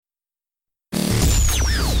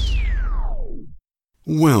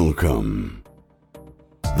Welcome.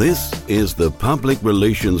 This is the Public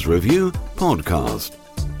Relations Review podcast,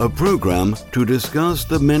 a program to discuss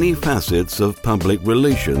the many facets of public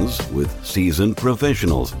relations with seasoned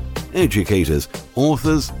professionals, educators,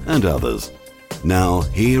 authors, and others. Now,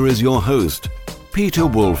 here is your host, Peter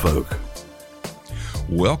Woolfolk.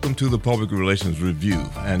 Welcome to the Public Relations Review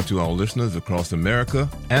and to our listeners across America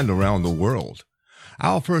and around the world.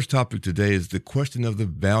 Our first topic today is the question of the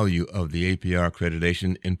value of the APR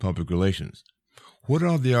accreditation in public relations. What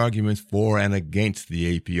are the arguments for and against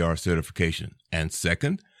the APR certification? And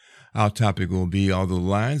second, our topic will be, are the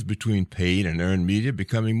lines between paid and earned media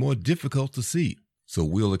becoming more difficult to see? So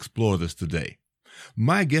we'll explore this today.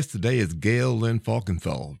 My guest today is Gail Lynn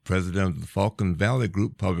Falkenthal, president of the Falcon Valley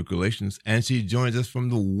Group Public Relations, and she joins us from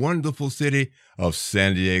the wonderful city of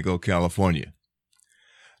San Diego, California.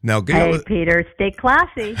 Now, Gail, hey, Peter, stay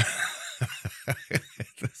classy.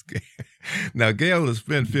 Now, Gail has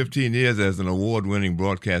spent 15 years as an award-winning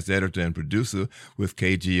broadcast editor and producer with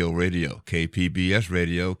KGO Radio, KPBS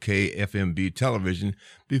Radio, KFMB Television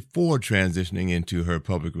before transitioning into her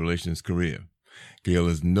public relations career. Gail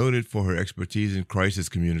is noted for her expertise in crisis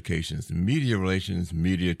communications, media relations,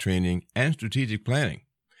 media training, and strategic planning.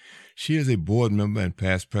 She is a board member and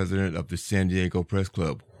past president of the San Diego Press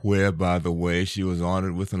Club, where, by the way, she was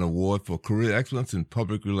honored with an award for career excellence in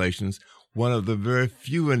public relations, one of the very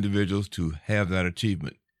few individuals to have that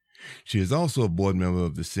achievement. She is also a board member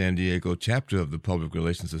of the San Diego chapter of the Public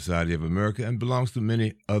Relations Society of America and belongs to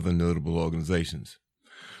many other notable organizations.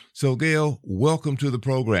 So, Gail, welcome to the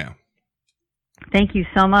program. Thank you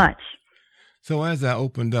so much. So as I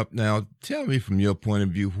opened up now, tell me from your point of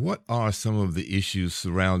view, what are some of the issues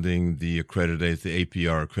surrounding the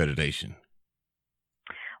APR accreditation?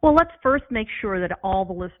 Well, let's first make sure that all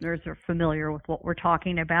the listeners are familiar with what we're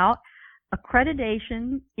talking about.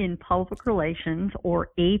 Accreditation in public relations, or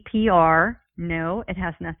APR, no, it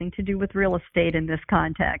has nothing to do with real estate in this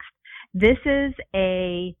context. This is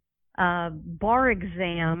a bar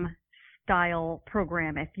exam style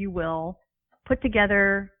program, if you will, put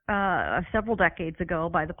together several decades ago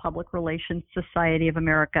by the Public Relations Society of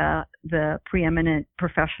America, the preeminent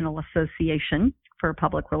professional association for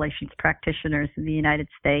public relations practitioners in the United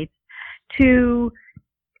States, to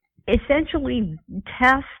essentially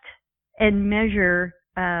test and measure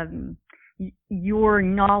your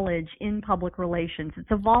knowledge in public relations.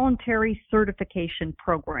 It's a voluntary certification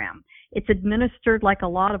program. It's administered like a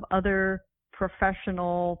lot of other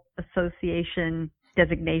professional association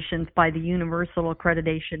designations by the Universal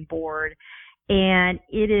Accreditation Board, and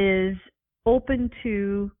it is open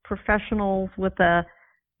to professionals with a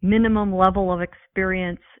minimum level of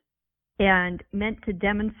experience and meant to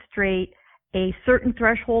demonstrate a certain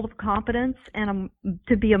threshold of competence and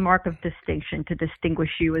to be a mark of distinction to distinguish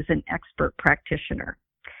you as an expert practitioner.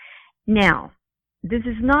 Now, this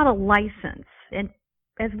is not a license, and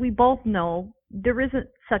as we both know, there isn't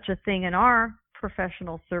such a thing in our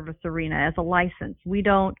professional service arena as a license. We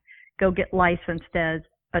don't go get licensed as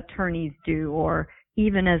attorneys do, or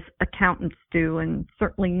even as accountants do, and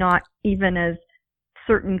certainly not even as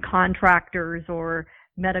certain contractors or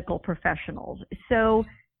medical professionals. So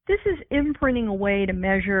this is imprinting a way to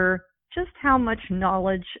measure just how much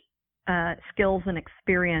knowledge, skills, and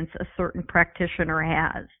experience a certain practitioner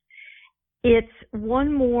has. It's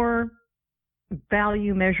one more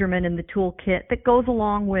value measurement in the toolkit that goes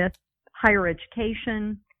along with higher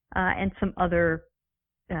education and some other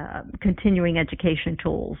continuing education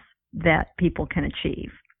tools that people can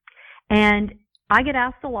achieve. And I get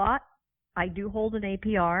asked a lot, I do hold an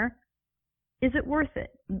APR, is it worth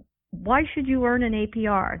it? Why should you earn an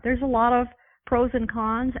APR? There's a lot of pros and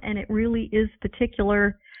cons, and it really is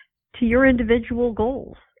particular to your individual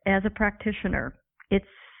goals as a practitioner. It's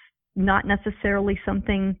not necessarily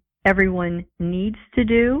something everyone needs to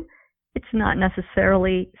do. It's not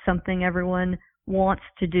necessarily something everyone wants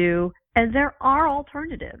to do, and there are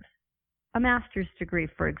alternatives. A master's degree,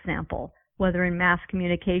 for example, whether in mass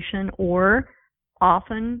communication or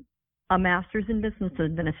often a master's in business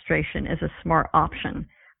administration is a smart option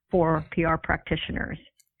for PR practitioners.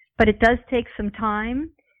 But it does take some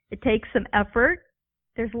time. It takes some effort.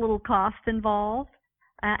 There's a little cost involved,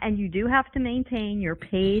 and you do have to maintain your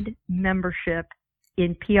paid membership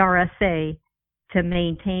in PRSA to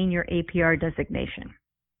maintain your APR designation.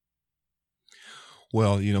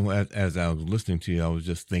 Well, as I was listening to you, I was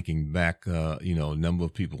just thinking back, a number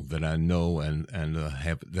of people that I know and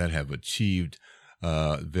have achieved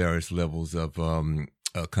various levels of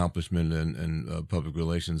accomplishment in public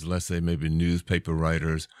relations, let's say maybe newspaper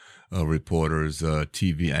writers, reporters,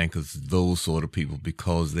 TV anchors, those sort of people,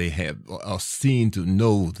 because they are seen to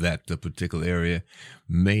know that the particular area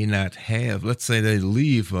may not have, let's say they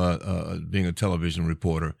leave being a television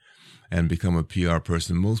reporter and become a PR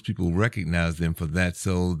person. Most people recognize them for that.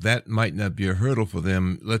 So that might not be a hurdle for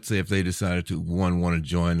them. Let's say if they decided to, want to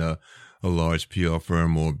join a large PR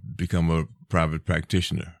firm or become a private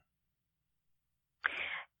practitioner.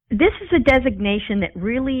 This is a designation that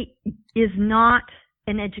really is not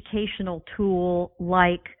an educational tool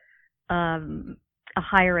like a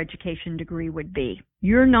higher education degree would be.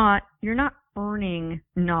 You're not earning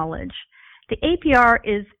knowledge. The APR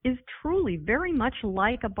is truly very much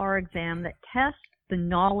like a bar exam that tests the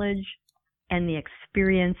knowledge and the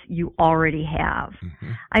experience you already have.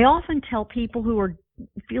 Mm-hmm. I often tell people who are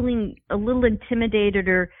feeling a little intimidated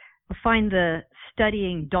or find the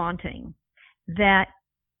studying daunting that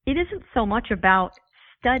it isn't so much about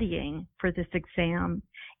studying for this exam.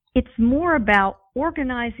 It's more about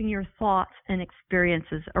organizing your thoughts and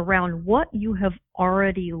experiences around what you have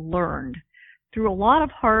already learned through a lot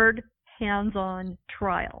of hard hands-on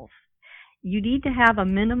trials. You need to have a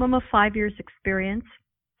minimum of 5 years experience.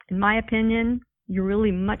 In my opinion, you're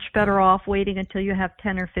really much better off waiting until you have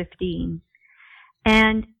 10 or 15.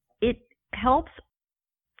 And it helps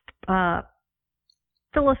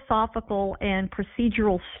philosophical and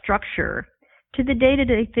procedural structure to the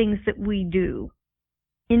day-to-day things that we do.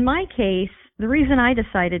 In my case, the reason I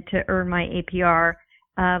decided to earn my APR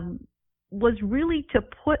was really to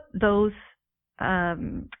put those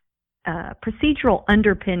procedural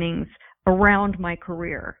underpinnings around my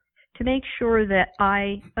career, to make sure that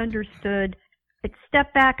I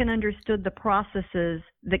stepped back and understood the processes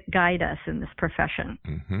that guide us in this profession.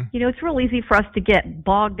 Mm-hmm. You know, it's real easy for us to get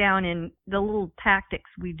bogged down in the little tactics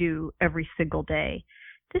we do every single day.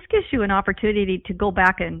 This gives you an opportunity to go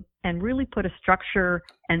back and really put a structure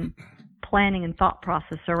and planning and thought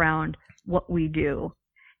process around what we do.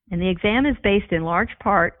 And the exam is based in large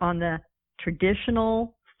part on the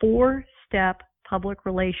traditional 4-step public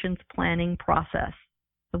relations planning process,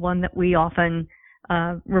 the one that we often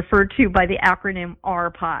refer to by the acronym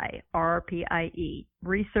RPIE, R-P-I-E,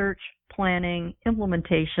 Research, Planning,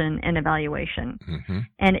 Implementation, and Evaluation. Mm-hmm.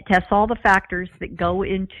 And it tests all the factors that go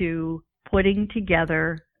into putting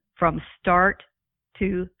together, from start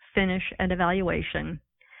to finish and evaluation,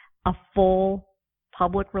 a full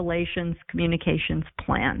public relations communications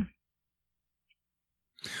plan.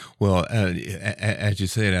 Well, as you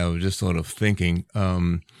said, I was just sort of thinking,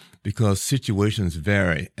 because situations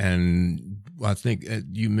vary, and I think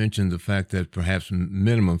you mentioned the fact that perhaps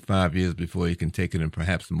minimum 5 years before you can take it, and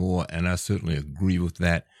perhaps more, and I certainly agree with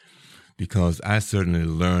that, because I certainly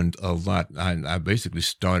learned a lot. I basically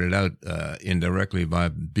started out indirectly by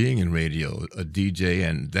being in radio, a DJ,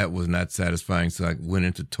 and that was not satisfying, so I went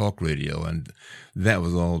into talk radio, and that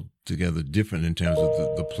was altogether different in terms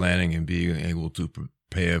of the planning and being able to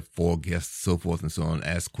prepare for guests, so forth and so on,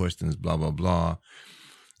 ask questions, blah, blah, blah.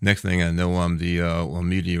 Next thing I know, I'm the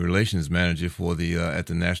media relations manager for at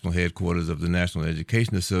the national headquarters of the National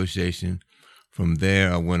Education Association. From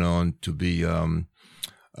there, I went on to be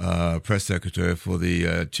press secretary for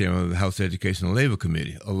the chairman of the House Education and Labor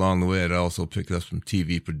Committee. Along the way, I also picked up some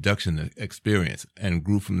TV production experience and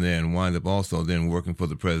grew from there and wound up also then working for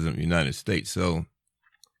the President of the United States. So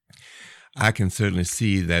I can certainly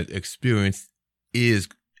see that experience is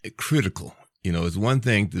critical. You know, it's one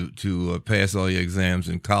thing to pass all your exams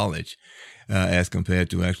in college as compared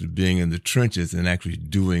to actually being in the trenches and actually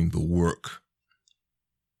doing the work.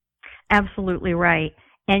 Absolutely right.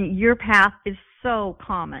 And your path is so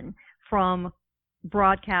common, from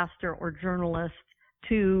broadcaster or journalist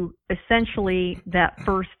to essentially that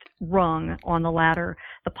first rung on the ladder,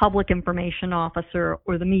 the public information officer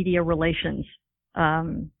or the media relations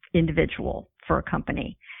individual for a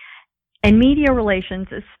company. And media relations,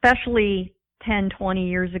 especially 10, 20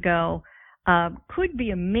 years ago, could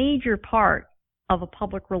be a major part of a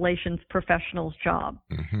public relations professional's job.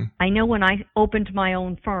 Mm-hmm. I know when I opened my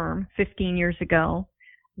own firm 15 years ago,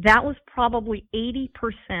 that was probably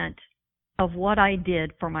 80% of what I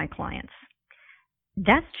did for my clients.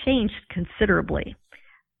 That's changed considerably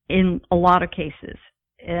in a lot of cases,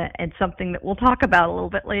 and something that we'll talk about a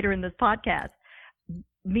little bit later in this podcast.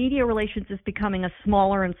 Media relations is becoming a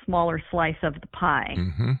smaller and smaller slice of the pie.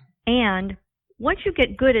 Mm-hmm. And once you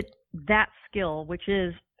get good at that skill, which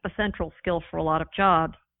is a central skill for a lot of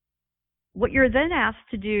jobs, what you're then asked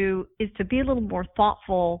to do is to be a little more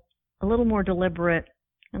thoughtful, a little more deliberate,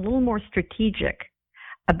 and a little more strategic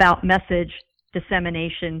about message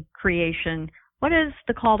dissemination, creation. What is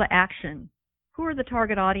the call to action who are the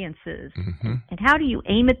target audiences? Mm-hmm. And how do you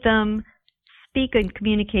aim at them, speak and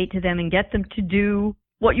communicate to them, and get them to do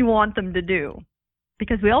what you want them to do?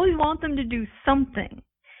 Because we always want them to do something.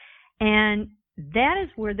 And that is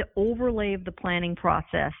where the overlay of the planning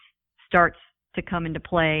process starts to come into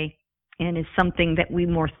play and is something that we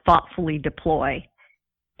more thoughtfully deploy.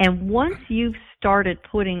 And once you've started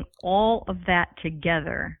putting all of that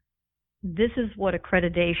together, this is what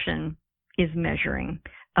accreditation is measuring: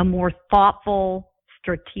 a more thoughtful,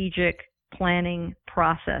 strategic planning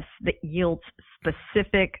process that yields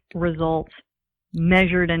specific results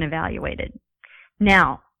measured and evaluated.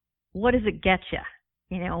 Now, what does it get you?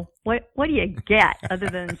 You know, what do you get other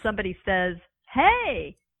than somebody says,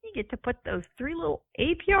 hey, you get to put those 3 little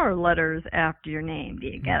APR letters after your name? Do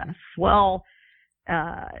you get a swell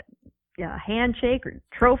handshake or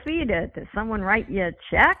trophy to someone write you a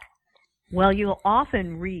check? Well, you'll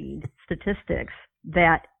often read statistics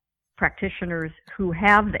that practitioners who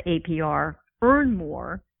have the APR earn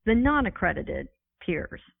more than non-accredited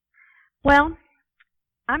peers. Well,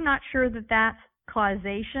 I'm not sure that that's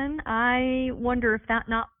causation. I wonder if that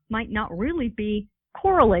might not really be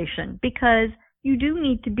correlation, because you do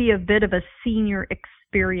need to be a bit of a senior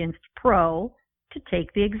experienced pro to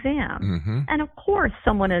take the exam. Mm-hmm. And of course,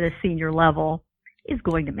 someone at a senior level is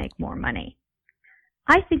going to make more money.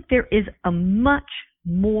 I think there is a much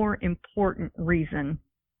more important reason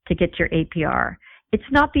to get your APR. It's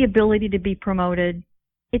not the ability to be promoted.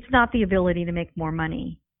 It's not the ability to make more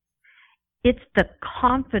money. It's the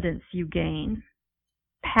confidence you gain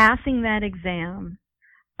passing that exam,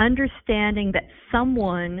 understanding that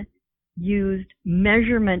someone used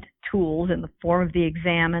measurement tools in the form of the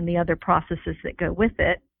exam and the other processes that go with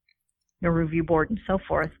it, the review board and so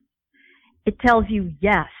forth. It tells you,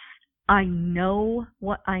 yes, I know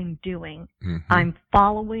what I'm doing. Mm-hmm. I'm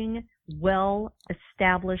following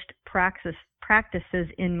well-established practices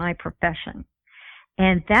in my profession.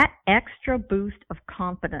 And that extra boost of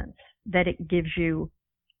confidence that it gives you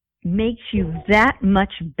makes you that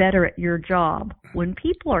much better at your job. When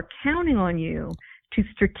people are counting on you to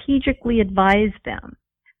strategically advise them,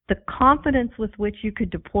 the confidence with which you could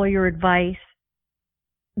deploy your advice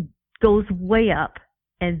goes way up.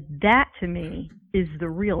 And that, to me, is the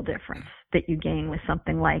real difference that you gain with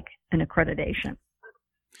something like an accreditation.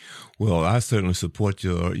 Well, I certainly support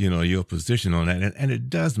your position on that. And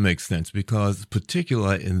it does make sense, because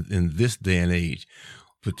particularly in this day and age,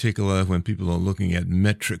 particularly when people are looking at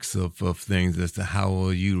metrics of things as to how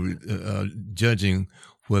are you judging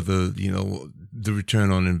whether, the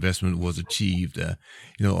return on investment was achieved,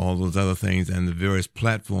 all those other things, and the various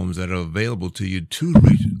platforms that are available to you to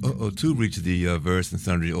reach the various and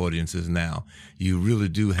sundry audiences now. You really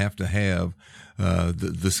do have to have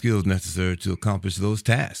the skills necessary to accomplish those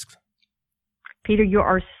tasks. Peter, you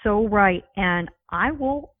are so right. And I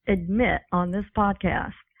will admit on this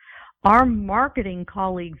podcast, our marketing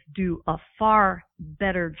colleagues do a far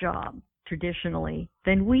better job traditionally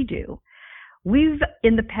than we do. We've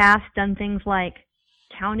in the past done things like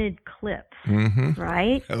counted clips, mm-hmm.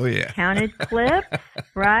 right? Oh, yeah. Counted clips,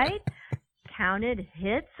 right? Counted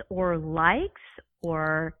hits or likes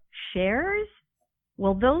or shares.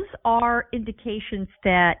 Well, those are indications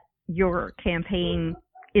that your campaign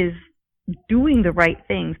is doing the right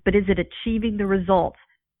things, but is it achieving the results?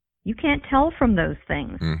 You can't tell from those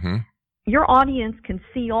things. Mm-hmm. Your audience can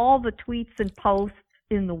see all the tweets and posts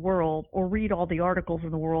in the world or read all the articles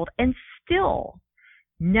in the world and still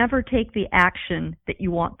never take the action that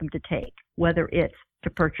you want them to take, whether it's to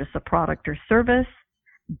purchase a product or service,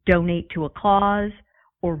 donate to a cause,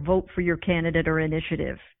 or vote for your candidate or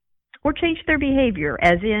initiative, or change their behavior,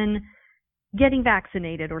 as in getting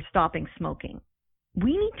vaccinated or stopping smoking.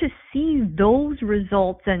 We need to see those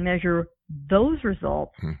results and measure those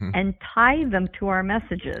results mm-hmm. and tie them to our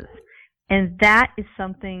messages. And that is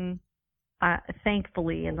something,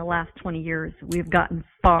 thankfully, in the last 20 years, we've gotten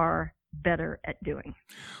far better at doing.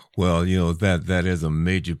 Well, that is a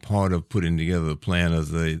major part of putting together a plan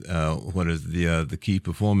as the key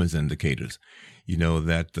performance indicators.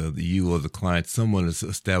 That you or the client, someone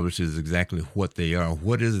establishes exactly what they are.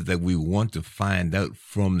 What is it that we want to find out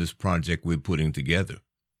from this project we're putting together?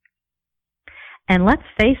 And let's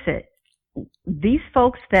face it, these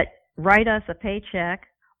folks that write us a paycheck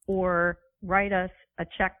or write us a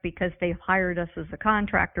check because they've hired us as a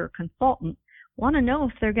contractor or consultant want to know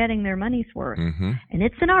if they're getting their money's worth. Mm-hmm. And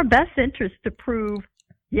it's in our best interest to prove,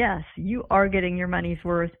 yes, you are getting your money's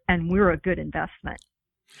worth and we're a good investment.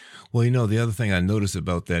 Well, the other thing I notice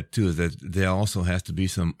about that, too, is that there also has to be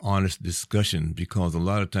some honest discussion, because a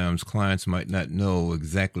lot of times clients might not know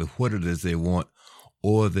exactly what it is they want,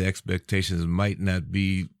 or the expectations might not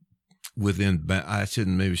be I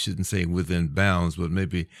shouldn't say within bounds, but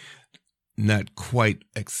maybe not quite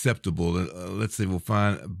acceptable. Let's say we'll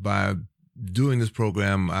find by doing this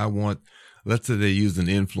program, let's say they use an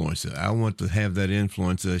influencer. I want to have that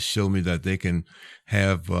influencer show me that they can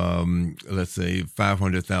have, let's say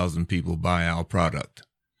 500,000 people buy our product.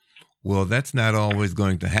 Well, that's not always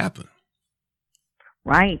going to happen.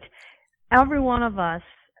 Right. Every one of us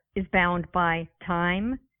is bound by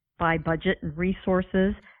time, by budget and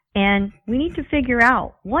resources, and we need to figure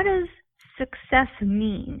out, what does success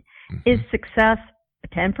mean? Mm-hmm. Is success a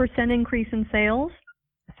 10% increase in sales,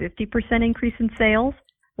 a 50% increase in sales?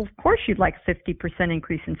 Well, of course you'd like 50%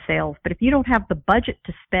 increase in sales, but if you don't have the budget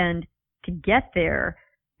to spend to get there,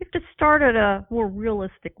 you have to start at a more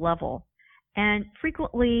realistic level. And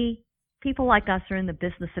frequently, people like us are in the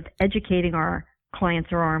business of educating our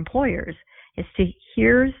clients or our employers. Is to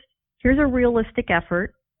here's a realistic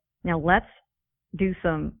effort. Now let's do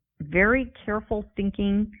some very careful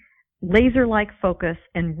thinking, laser-like focus,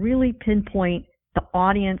 and really pinpoint the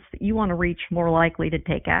audience that you want to reach more likely to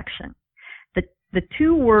take action. The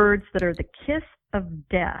two words that are the kiss of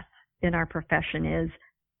death in our profession is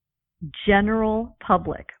general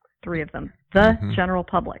public. 3 of them. The general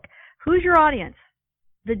public. Who's your audience?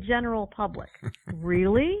 The general public.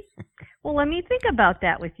 Really? Well, let me think about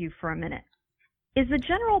that with you for a minute. Is the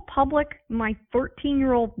general public my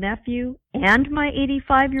 13-year-old nephew and my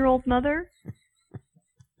 85-year-old mother?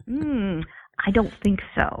 I don't think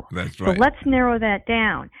so. That's right. So let's narrow that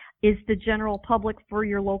down. Is the general public for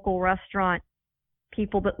your local restaurant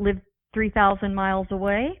people that live 3,000 miles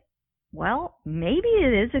away? Well, maybe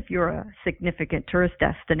it is if you're a significant tourist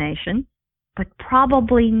destination, but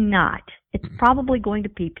probably not. It's probably going to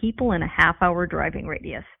be people in a half-hour driving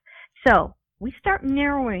radius. So we start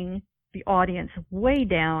narrowing the audience way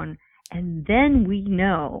down, and then we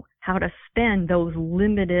know how to spend those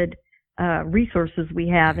limited resources we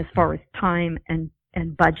have as far as time and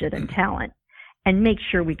budget and talent, and make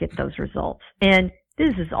sure we get those results. And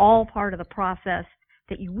this is all part of the process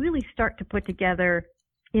that you really start to put together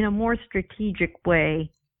in a more strategic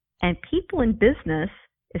way. And people in business,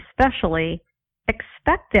 especially,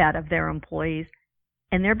 expect that of their employees,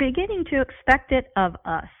 and they're beginning to expect it of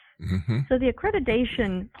us. Mm-hmm. So the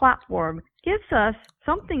accreditation platform gives us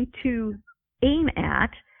something to aim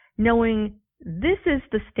at, knowing this is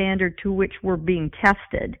the standard to which we're being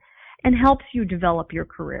tested, and helps you develop your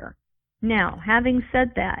career. Now, having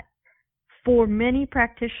said that, for many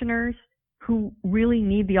practitioners who really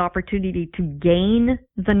need the opportunity to gain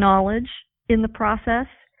the knowledge in the process,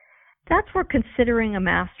 that's where considering a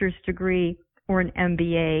master's degree or an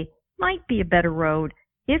MBA might be a better road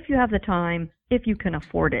if you have the time, if you can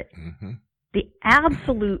afford it. Mm-hmm. The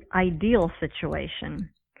absolute ideal situation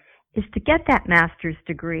is to get that master's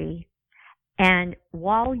degree, and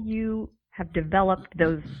while you have developed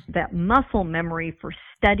that muscle memory for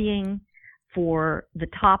studying, for the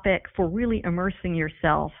topic, for really immersing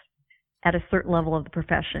yourself at a certain level of the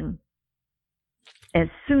profession, as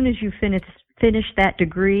soon as you finish that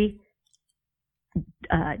degree,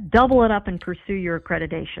 double it up and pursue your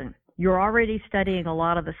accreditation. You're already studying a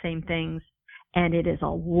lot of the same things, and it is a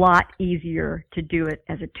lot easier to do it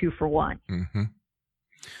as a 2-for-1. Mm-hmm.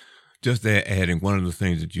 Just adding, one of the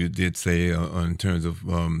things that you did say in terms of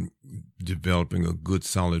developing a good,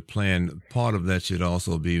 solid plan, part of that should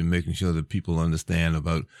also be making sure that people understand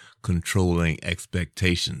about controlling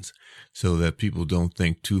expectations so that people don't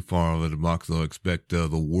think too far out of the box or expect the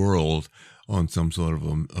world on some sort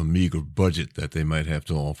of a meager budget that they might have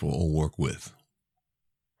to offer or work with.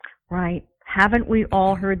 Right. Haven't we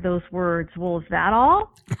all heard those words? Well, is that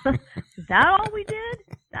all? Is that all we did?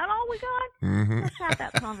 Is that all we got? Mm-hmm. Let's have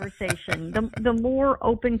that conversation. The more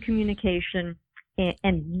open communication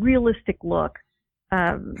and realistic look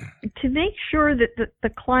to make sure that the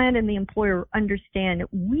client and the employer understand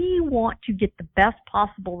that we want to get the best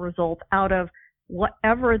possible result out of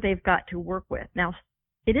whatever they've got to work with. Now,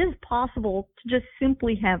 it is possible to just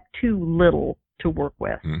simply have too little to work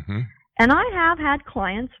with. Mm-hmm. And I have had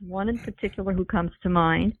clients, one in particular who comes to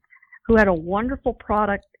mind, who had a wonderful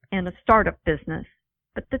product and a startup business.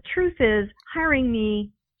 But the truth is, hiring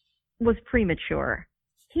me was premature.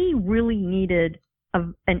 He really needed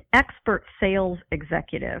an expert sales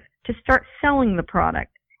executive to start selling the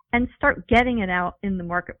product and start getting it out in the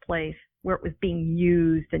marketplace where it was being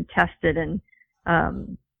used and tested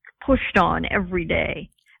and pushed on every day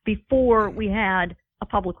before we had a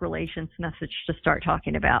public relations message to start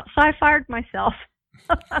talking about. So I fired myself,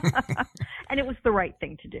 and it was the right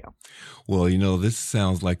thing to do. Well, this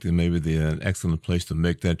sounds like maybe an excellent place to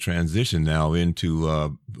make that transition now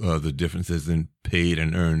into the differences in paid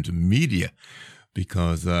and earned media.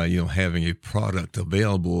 because having a product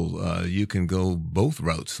available, you can go both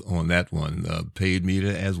routes on that one, paid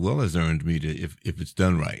media as well as earned media, if it's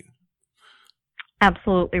done right.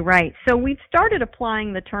 Absolutely right. So we've started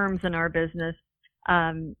applying the terms in our business,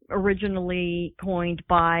 originally coined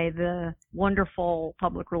by the wonderful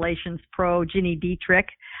public relations pro Ginny Dietrich,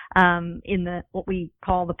 in what we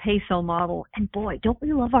call the PESO model. And boy, don't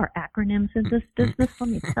we love our acronyms in this business? Let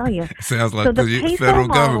me tell you. Sounds like the federal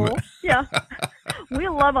government. Yeah, we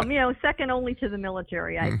love them. Second only to the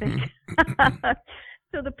military, I think.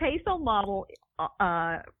 So the PESO model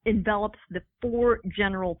envelops the 4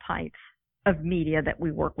 general types of media that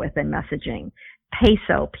we work with in messaging.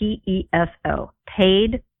 PESO, P-E-S-O,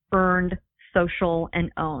 paid, earned, social,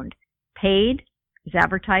 and owned. Paid is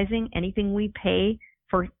advertising, anything we pay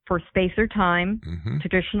for space or time,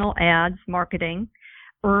 traditional ads, marketing.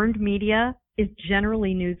 Earned media is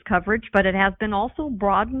generally news coverage, but it has been also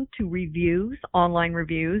broadened to reviews, online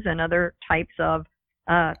reviews, and other types of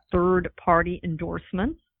third-party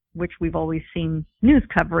endorsements, which we've always seen news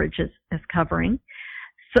coverage as covering.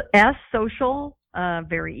 So S, social,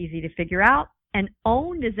 very easy to figure out. And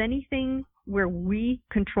owned is anything where we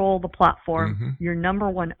control the platform. Your number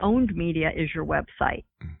one owned media is your website.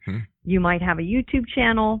 You might have a YouTube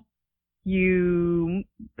channel.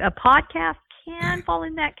 A podcast can fall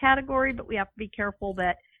in that category, but we have to be careful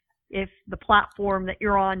that if the platform that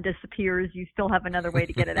you're on disappears, you still have another way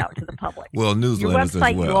to get it out to the public. Well, newsletters your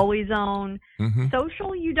website as well. You always own.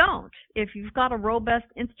 Social, you don't. If you've got a robust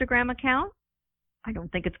Instagram account, I don't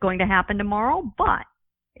think it's going to happen tomorrow, but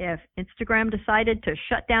if Instagram decided to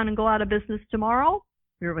shut down and go out of business tomorrow,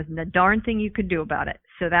 there wasn't a darn thing you could do about it.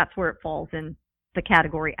 So that's where it falls in the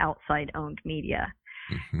category outside owned media.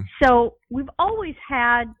 So we've always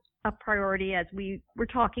had a priority, as we were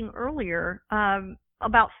talking earlier,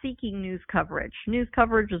 about seeking news coverage. News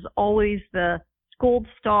coverage is always the gold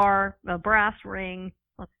star, the brass ring.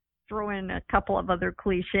 Let's throw in a couple of other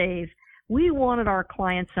cliches. We wanted our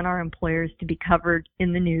clients and our employers to be covered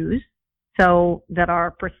in the news, so that our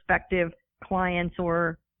prospective clients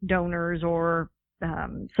or donors or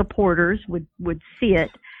supporters would see it.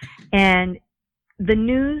 And the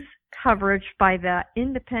news coverage by the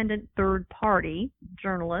independent third party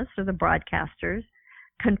journalists or the broadcasters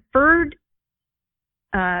conferred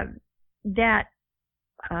that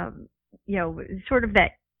sort of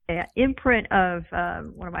that imprint of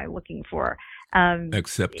what am I looking for?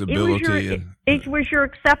 Acceptability. It was your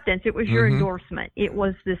acceptance. It was your endorsement. It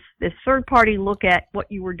was this third party look at what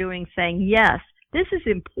you were doing, saying, yes, this is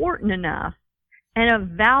important enough and of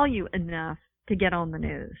value enough to get on the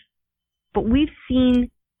news. But we've seen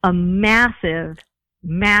a massive,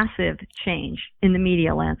 massive change in the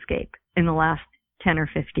media landscape in the last 10 or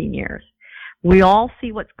 15 years. We all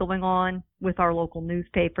see what's going on with our local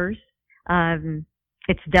newspapers.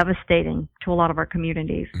 It's devastating to a lot of our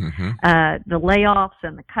communities. The layoffs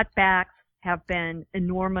and the cutbacks have been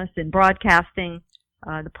enormous in broadcasting.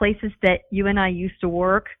 The places that you and I used to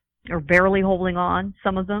work are barely holding on,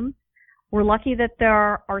 some of them. We're lucky that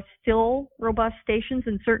there are still robust stations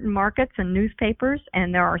in certain markets and newspapers,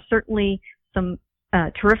 and there are certainly some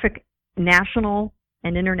terrific national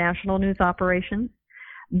and international news operations.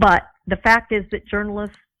 But the fact is that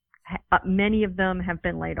journalists, many of them have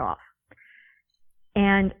been laid off.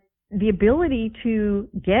 And the ability to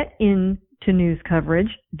get into news coverage,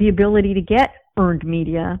 the ability to get earned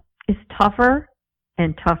media is tougher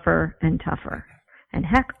and tougher and tougher. And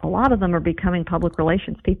heck, a lot of them are becoming public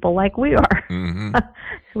relations people like we are.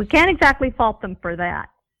 So we can't exactly fault them for that.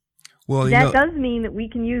 Well, that does mean that we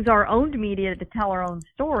can use our owned media to tell our own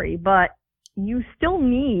story, but you still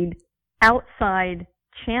need outside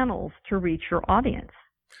channels to reach your audience.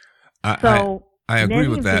 I agree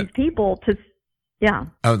with that. These people Yeah.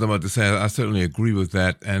 I was about to say, I certainly agree with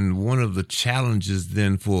that. And one of the challenges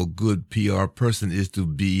then for a good PR person is to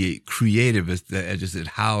be creative, as I just said,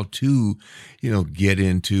 how to, get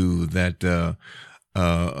into that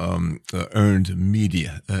earned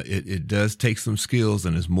media. It does take some skills,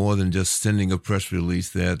 and it's more than just sending a press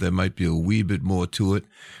release. There might be a wee bit more to it,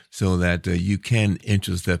 so that you can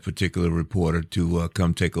interest that particular reporter to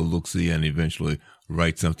come take a look-see and eventually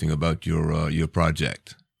write something about your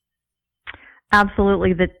project.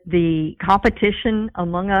 Absolutely. The competition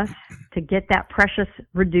among us to get that precious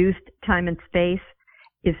reduced time and space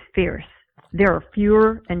is fierce. There are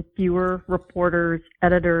fewer and fewer reporters,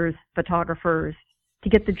 editors, photographers to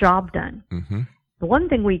get the job done. The one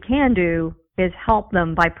thing we can do is help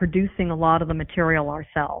them by producing a lot of the material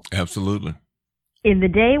ourselves. Absolutely. In the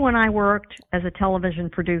day when I worked as a television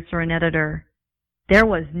producer and editor, there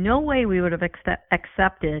was no way we would have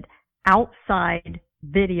accepted outside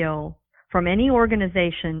video from any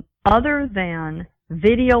organization other than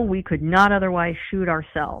video we could not otherwise shoot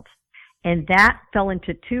ourselves. And that fell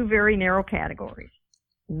into two very narrow categories.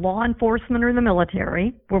 Law enforcement or the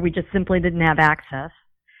military, where we just simply didn't have access,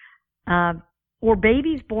 or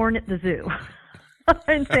babies born at the zoo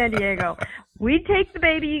in San Diego. We'd take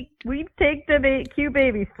the cute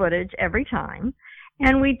babies footage every time,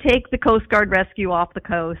 and we'd take the Coast Guard rescue off the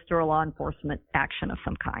coast or a law enforcement action of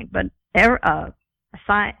some kind. But a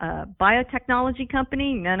biotechnology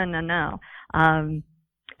company, no.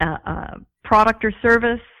 Product or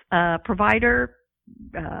service provider,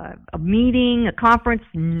 a meeting, a conference,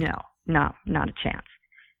 no, not a chance.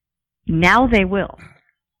 Now they will.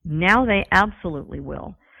 Now they absolutely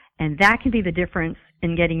will. And that can be the difference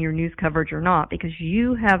in getting your news coverage or not, because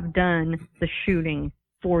you have done the shooting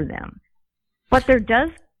for them. But there does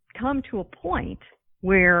come to a point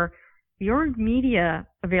where your media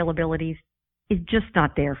availability is just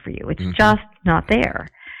not there for you. It's just not there.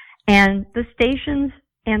 And the stations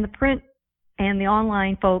and the print and the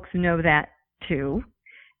online folks know that too.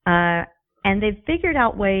 And they've figured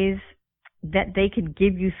out ways that they could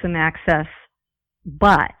give you some access,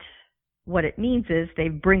 but what it means is they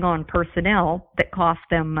bring on personnel that cost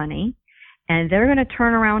them money, and they're going to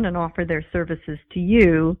turn around and offer their services to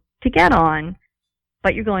you to get on,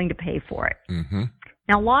 but you're going to pay for it. Mm-hmm.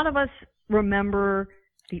 Now, a lot of us remember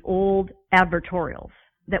the old advertorials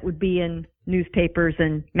that would be in newspapers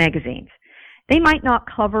and magazines. They might not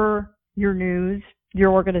cover your news,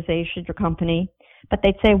 your organization, your company, but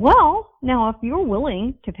they'd say, well, now if you're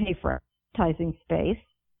willing to pay for advertising space,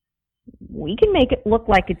 we can make it look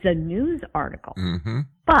like it's a news article. Mm-hmm.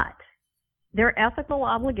 But their ethical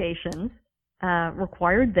obligations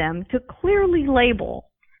required them to clearly label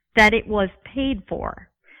that it was paid for.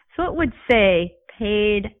 So it would say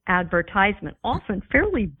paid advertisement, often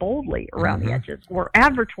fairly boldly around the edges, or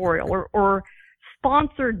advertorial, or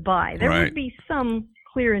sponsored by. There would be some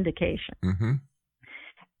clear indication. Mm-hmm.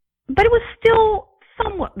 But it was still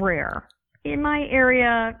somewhat rare. In my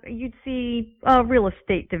area, you'd see real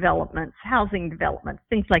estate developments, housing developments,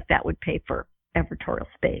 things like that would pay for advertorial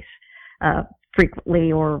space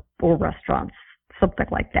frequently, or restaurants, something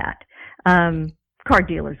like that. Car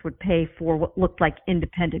dealers would pay for what looked like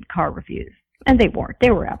independent car reviews, and they weren't. They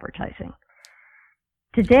were advertising.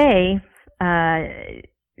 Today,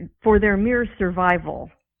 for their mere survival,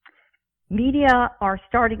 media are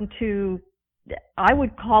starting to, I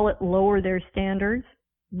would call it, lower their standards,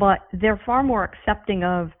 but they're far more accepting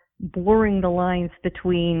of blurring the lines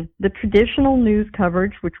between the traditional news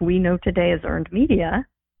coverage, which we know today as earned media,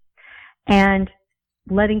 and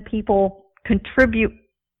letting people contribute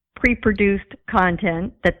pre-produced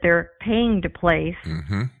content that they're paying to place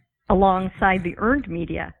alongside the earned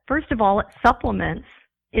media. First of all, it supplements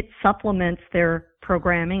their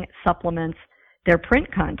programming, it supplements their print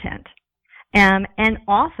content. And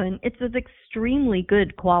often it's of extremely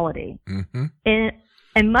good quality. Mm-hmm.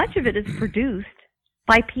 And much of it is produced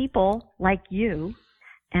by people like you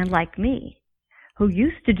and like me, who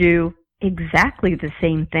used to do exactly the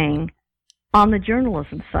same thing on the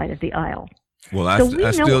journalism side of the aisle. Well, I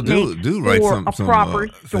still do write some a proper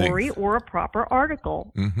story or a proper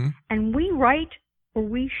article. Mm-hmm. And we write or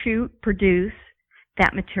we shoot, produce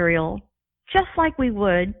that material just like we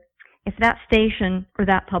would if that station or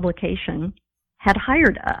that publication had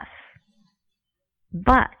hired us.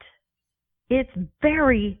 But it's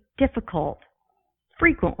very difficult,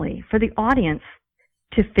 frequently, for the audience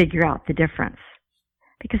to figure out the difference,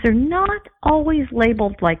 because they're not always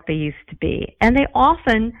labeled like they used to be. And they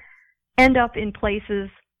often end up in places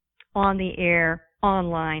on the air,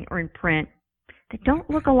 online, or in print that don't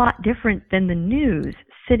look a lot different than the news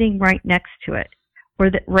sitting right next to it, or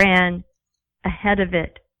that ran ahead of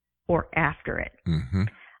it or after it. Mm-hmm.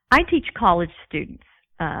 I teach college students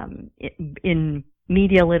in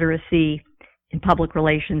media literacy, in public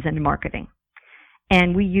relations, and in marketing.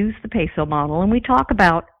 And we use the PESO model, and we talk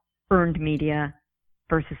about earned media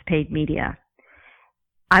versus paid media.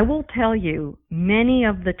 I will tell you, many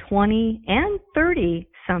of the 20 and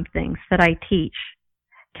 30-somethings that I teach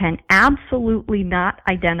can absolutely not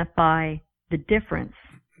identify the difference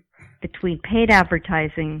between paid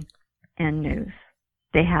advertising and news.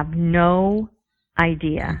 They have no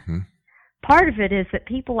idea. Mm-hmm. Part of it is that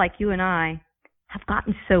people like you and I have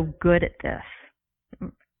gotten so good at this.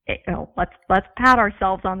 Let's pat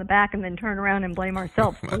ourselves on the back and then turn around and blame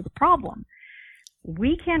ourselves for the problem.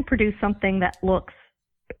 We can produce something that looks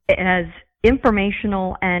as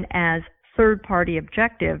informational and as third-party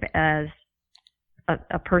objective as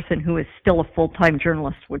a person who is still a full-time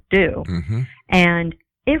journalist would do. Mm-hmm. And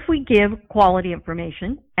if we give quality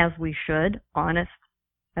information, as we should, honest,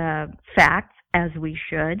 facts as we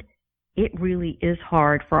should, it really is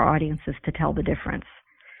hard for our audiences to tell the difference.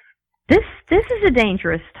 This is a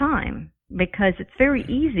dangerous time because it's very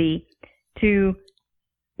easy to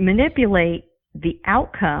manipulate the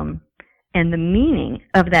outcome and the meaning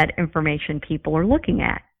of that information people are looking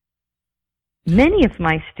at. Many of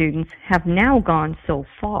my students have now gone so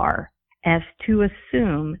far as to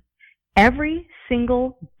assume every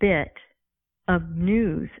single bit of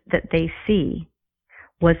news that they see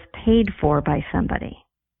was paid for by somebody.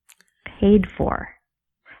 Paid for.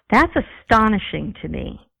 That's astonishing to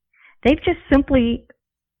me. They've just simply,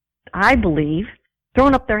 I believe,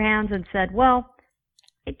 thrown up their hands and said, well,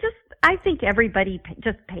 I think everybody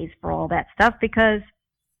just pays for all that stuff because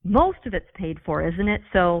most of it's paid for, isn't it?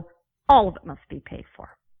 So all of it must be paid for.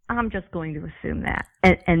 I'm just going to assume that.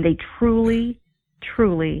 And they truly,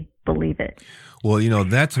 truly believe it. Well,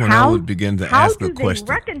 that's when I would begin to ask a question.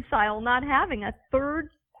 How do they reconcile not having a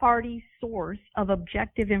third-party source of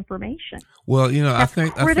objective information? Well, I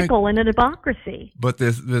think critical in a democracy. But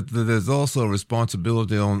there's also a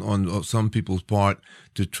responsibility on some people's part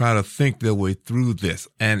to try to think their way through this,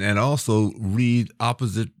 and also read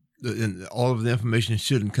opposite. And all of the information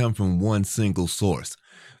shouldn't come from one single source.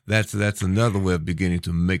 That's another way of beginning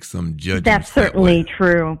to make some judgments. That's certainly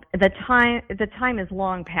true. The time is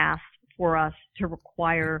long past for us to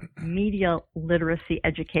require media literacy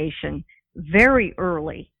education very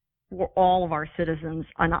early for all of our citizens.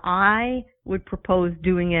 And I would propose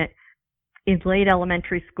doing it in late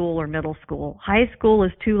elementary school or middle school. High school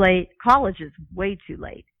is too late. College is way too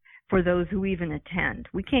late for those who even attend.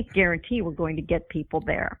 We can't guarantee we're going to get people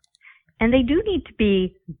there. And they do need to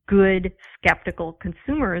be good, skeptical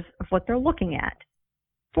consumers of what they're looking at.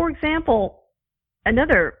 For example,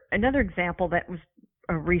 another example that was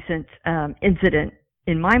a recent incident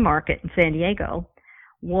in my market in San Diego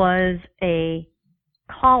was a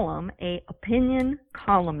opinion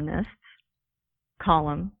columnist's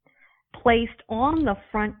column placed on the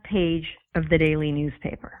front page of the daily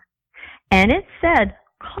newspaper. And it said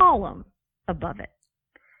column above it.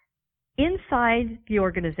 Inside the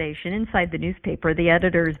organization, inside the newspaper, the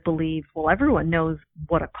editors believe, well, everyone knows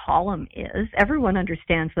what a column is. Everyone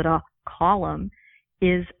understands that a column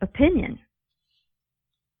is opinion.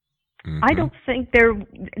 Mm-hmm. I don't think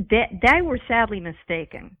they were sadly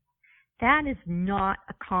mistaken. That is not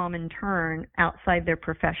a common term outside their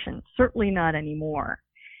profession, certainly not anymore.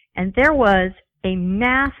 And there was a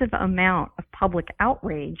massive amount of public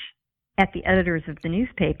outrage at the editors of the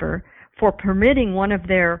newspaper for permitting one of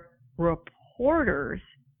their reporters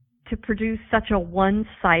to produce such a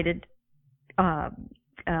one-sided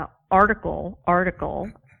article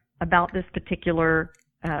about this particular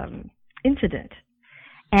incident.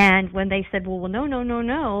 And when they said, well,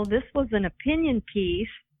 no, this was an opinion piece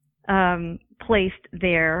placed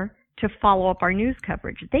there to follow up our news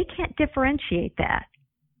coverage. They can't differentiate that.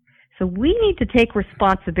 So we need to take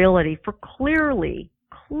responsibility for clearly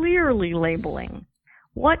labeling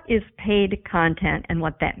what is paid content and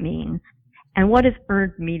what that means, and what is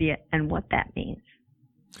earned media and what that means.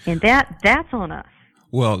 And that's on us.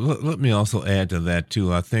 Well, let me also add to that,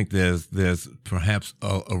 too. I think there's perhaps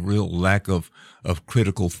a real lack of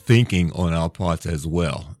critical thinking on our parts as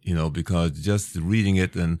well, because just reading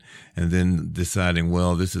it and then deciding,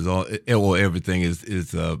 well, this is all, or everything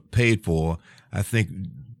is paid for, I think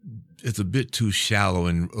it's a bit too shallow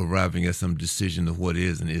in arriving at some decision of what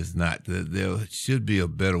is and is not. There should be a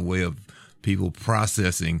better way of people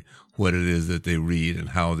processing what it is that they read and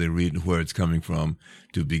how they read and where it's coming from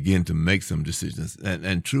to begin to make some decisions.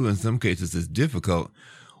 And true, in some cases, it's difficult.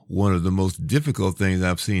 One of the most difficult things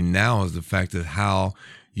I've seen now is the fact that how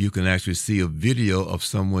you can actually see a video of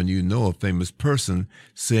someone a famous person,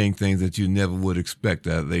 saying things that you never would expect.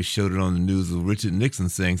 They showed it on the news of Richard Nixon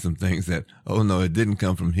saying some things that, oh no, it didn't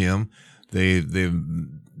come from him. They've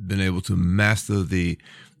been able to master the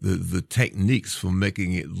techniques for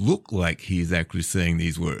making it look like he's actually saying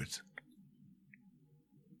these words.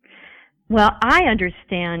 Well, I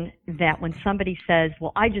understand that when somebody says,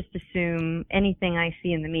 well, I just assume anything I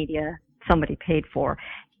see in the media somebody paid for,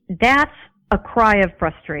 that's a cry of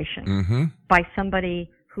frustration by somebody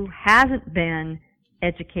who hasn't been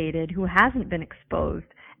educated, who hasn't been exposed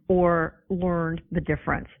or learned the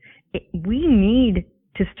difference. We need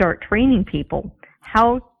to start training people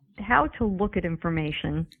how to look at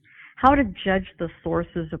information, how to judge the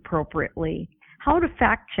sources appropriately, how to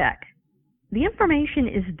fact check. The information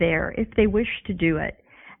is there if they wish to do it.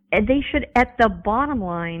 And they should, at the bottom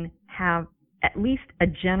line, have at least a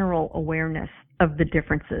general awareness of the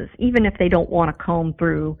differences, even if they don't want to comb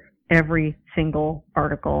through every single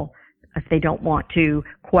article, if they don't want to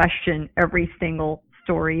question every single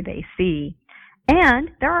story they see.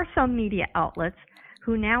 And there are some media outlets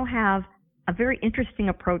who now have a very interesting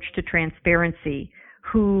approach to transparency,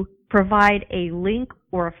 who provide a link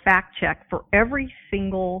or a fact check for every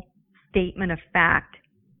single statement of fact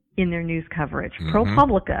in their news coverage.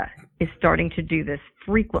 ProPublica is starting to do this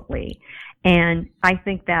frequently, and I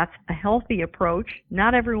think that's a healthy approach.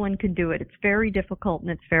 Not everyone can do it. It's very difficult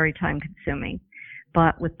and it's very time consuming,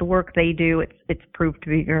 but with the work they do, it's proved to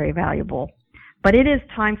be very valuable. But it is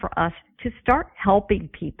time for us to start helping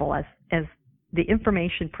people as the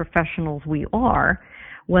information professionals we are,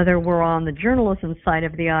 whether we're on the journalism side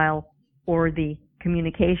of the aisle or the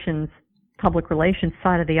communications, public relations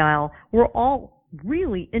side of the aisle. We're all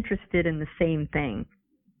really interested in the same thing.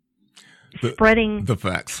 Spreading the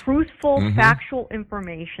facts. Truthful, factual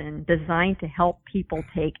information designed to help people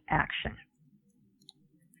take action.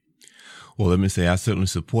 Well, let me say I certainly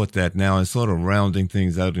support that now, and sort of rounding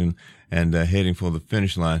things out and heading for the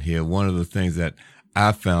finish line here. One of the things that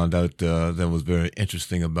I found out that was very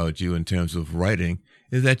interesting about you in terms of writing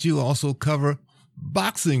is that you also cover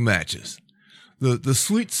boxing matches. The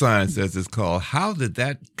Sweet Science, as it's called. How did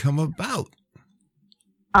that come about?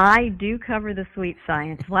 I do cover the Sweet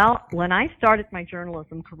Science. Well, when I started my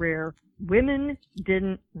journalism career, women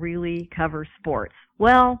didn't really cover sports.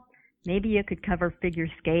 Well, maybe you could cover figure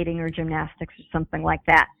skating or gymnastics or something like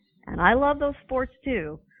that. And I love those sports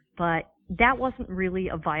too, but that wasn't really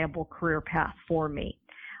a viable career path for me.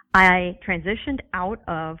 I transitioned out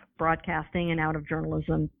of broadcasting and out of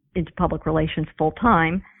journalism into public relations full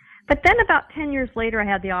time. But then about 10 years later, I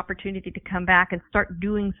had the opportunity to come back and start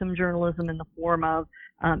doing some journalism in the form of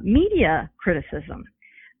media criticism.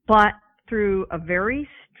 But through a very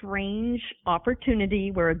strange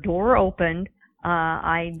opportunity where a door opened,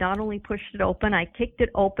 I not only pushed it open, I kicked it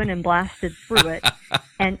open and blasted through it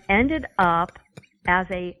and ended up as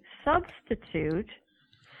a substitute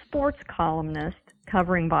sports columnist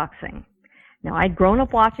covering boxing. Now, I'd grown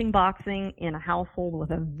up watching boxing in a household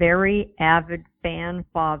with a very avid fan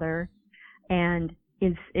father, and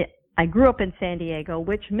I grew up in San Diego,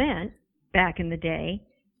 which meant, back in the day,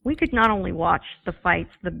 we could not only watch the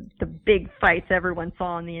fights, the big fights everyone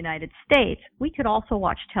saw in the United States, we could also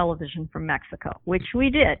watch television from Mexico, which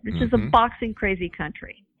we did, which is a boxing-crazy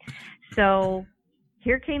country. So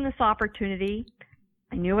here came this opportunity.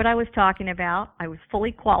 I knew what I was talking about. I was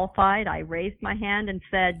fully qualified. I raised my hand and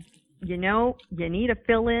said, you know, you need a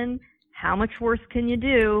fill-in. How much worse can you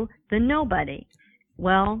do than nobody?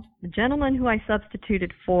 Well, the gentleman who I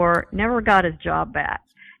substituted for never got his job back.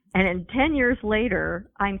 And 10 years later,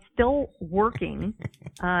 I'm still working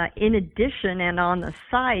in addition and on the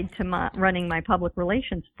side to running my public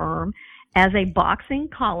relations firm as a boxing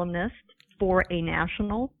columnist for a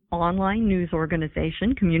national online news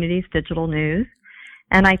organization, Communities Digital News.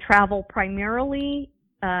 And I travel primarily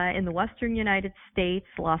in the western United States,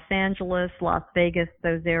 Los Angeles, Las Vegas,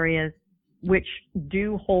 those areas, which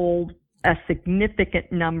do hold a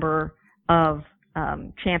significant number of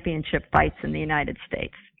championship fights in the United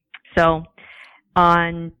States. So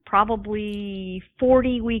on probably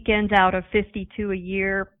 40 weekends out of 52 a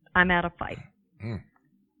year, I'm at a fight.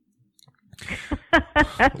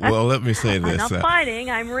 Well, let me say this. I'm not fighting.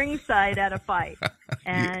 I'm ringside at a fight.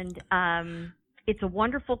 And it's a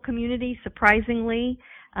wonderful community, surprisingly.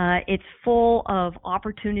 It's full of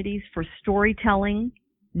opportunities for storytelling.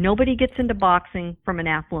 Nobody gets into boxing from an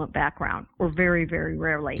affluent background, or very, very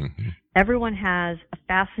rarely. Everyone has a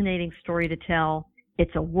fascinating story to tell.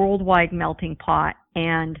 It's a worldwide melting pot,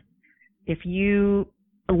 and if you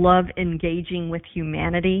love engaging with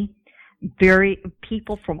humanity,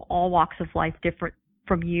 people from all walks of life different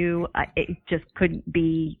from you, it just couldn't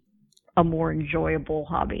be a more enjoyable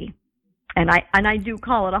hobby. And I do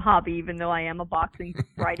call it a hobby, even though I am a boxing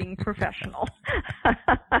writing professional.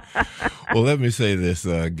 Well, let me say this,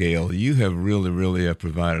 Gail. You have really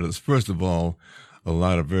provided us, first of all, a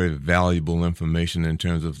lot of very valuable information in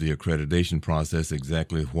terms of the accreditation process,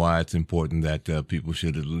 exactly why it's important that people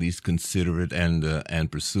should at least consider it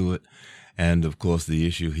and pursue it. And, of course, the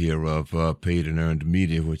issue here of paid and earned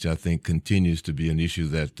media, which I think continues to be an issue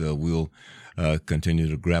that we'll continue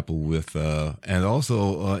to grapple with, and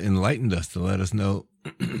also enlightened us to let us know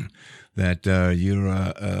that you're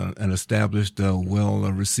an established,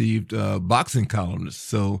 well-received boxing columnist.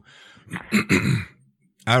 So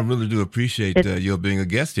I really do appreciate your being a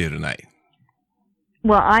guest here tonight.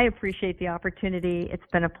 Well, I appreciate the opportunity. It's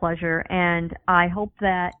been a pleasure, and I hope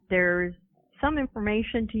that there's some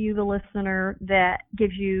information to you, the listener, that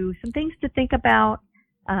gives you some things to think about,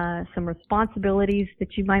 some responsibilities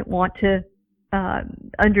that you might want to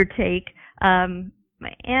undertake,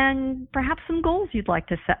 and perhaps some goals you'd like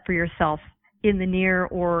to set for yourself in the near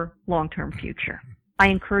or long-term future. I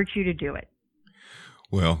encourage you to do it.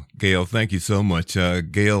 Well, Gail, thank you so much.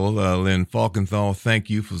 Gail Lynn Falkenthal, thank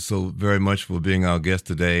you so very much for being our guest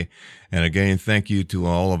today. And again, thank you to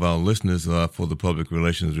all of our listeners for the Public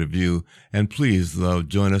Relations Review. And please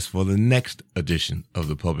join us for the next edition of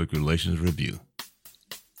the Public Relations Review.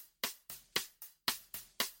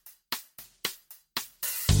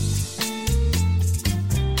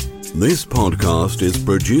 This podcast is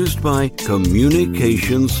produced by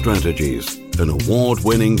Communication Strategies, an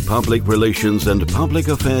award-winning public relations and public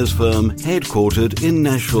affairs firm headquartered in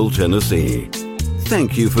Nashville, Tennessee.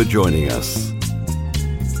 Thank you for joining us.